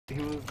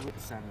He was with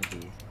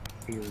sanity.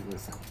 He was with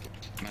sanity.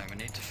 Man, we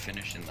need to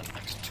finish in the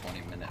next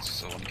 20 minutes,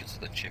 so I want to get to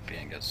the chippy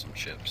and get some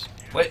chips.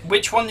 Wait,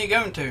 which one are you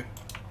going to?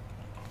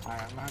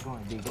 Alright, I'm not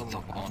going to be The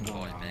one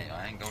by me.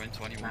 I ain't going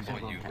to anyone by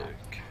you,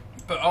 Luke.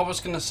 But I was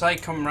gonna say,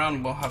 come round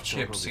and we'll have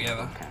chips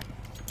together.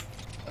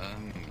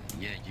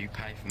 Yeah, you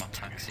pay for my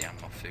taxi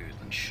and my food,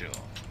 and sure.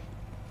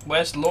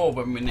 Where's Law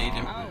when we need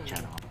him?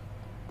 Channel.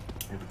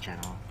 Every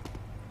channel.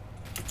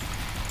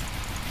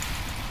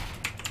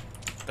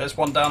 There's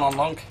one down on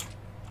long.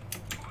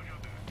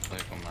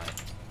 Luke,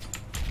 mate.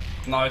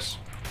 Nice.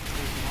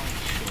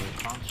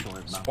 I'm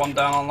short. There's one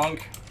down on long.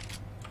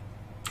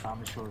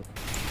 I'm short.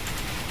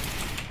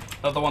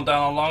 Another one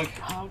down on long.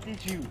 How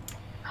did you?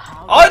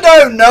 I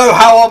don't know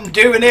how I'm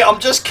doing it. I'm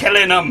just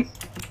killing them.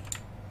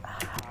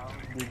 How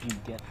did you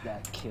get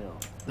that kill?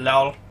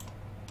 Lol.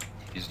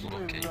 He's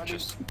lucky,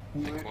 just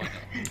be quiet.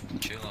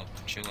 Chill up,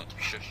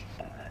 shush.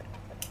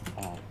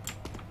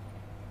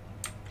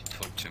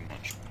 Talk too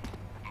much.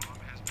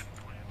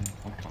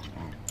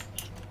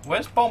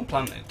 Where's bomb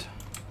planted?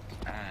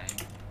 Aye.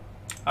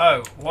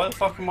 Oh, why the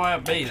fuck am I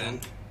at B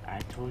then? I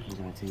told you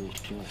that to your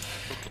shit.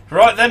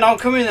 Right then, I'm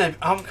coming A.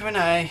 I'm coming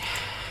A.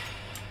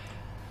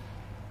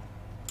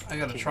 I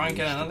gotta try and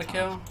get another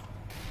kill.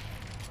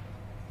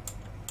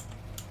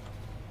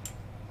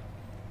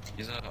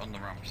 He's on the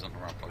ramp,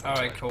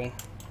 Alright, cool.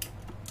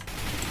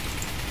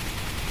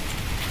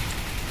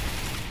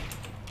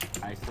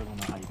 I still don't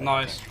know how you got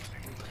Nice.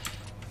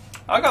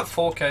 I got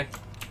 4K.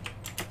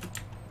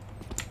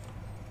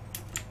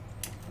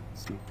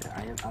 See,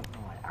 I don't know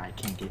why I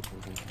can't get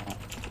over that.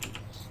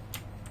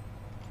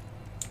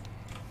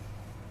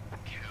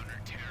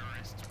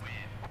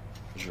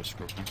 Just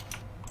cooking.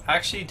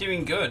 Actually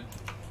doing good.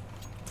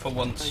 For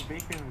once.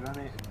 Like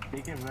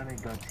they can run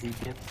it, gun, he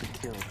gets the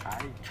kill.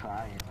 I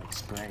try and like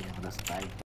spray and just die.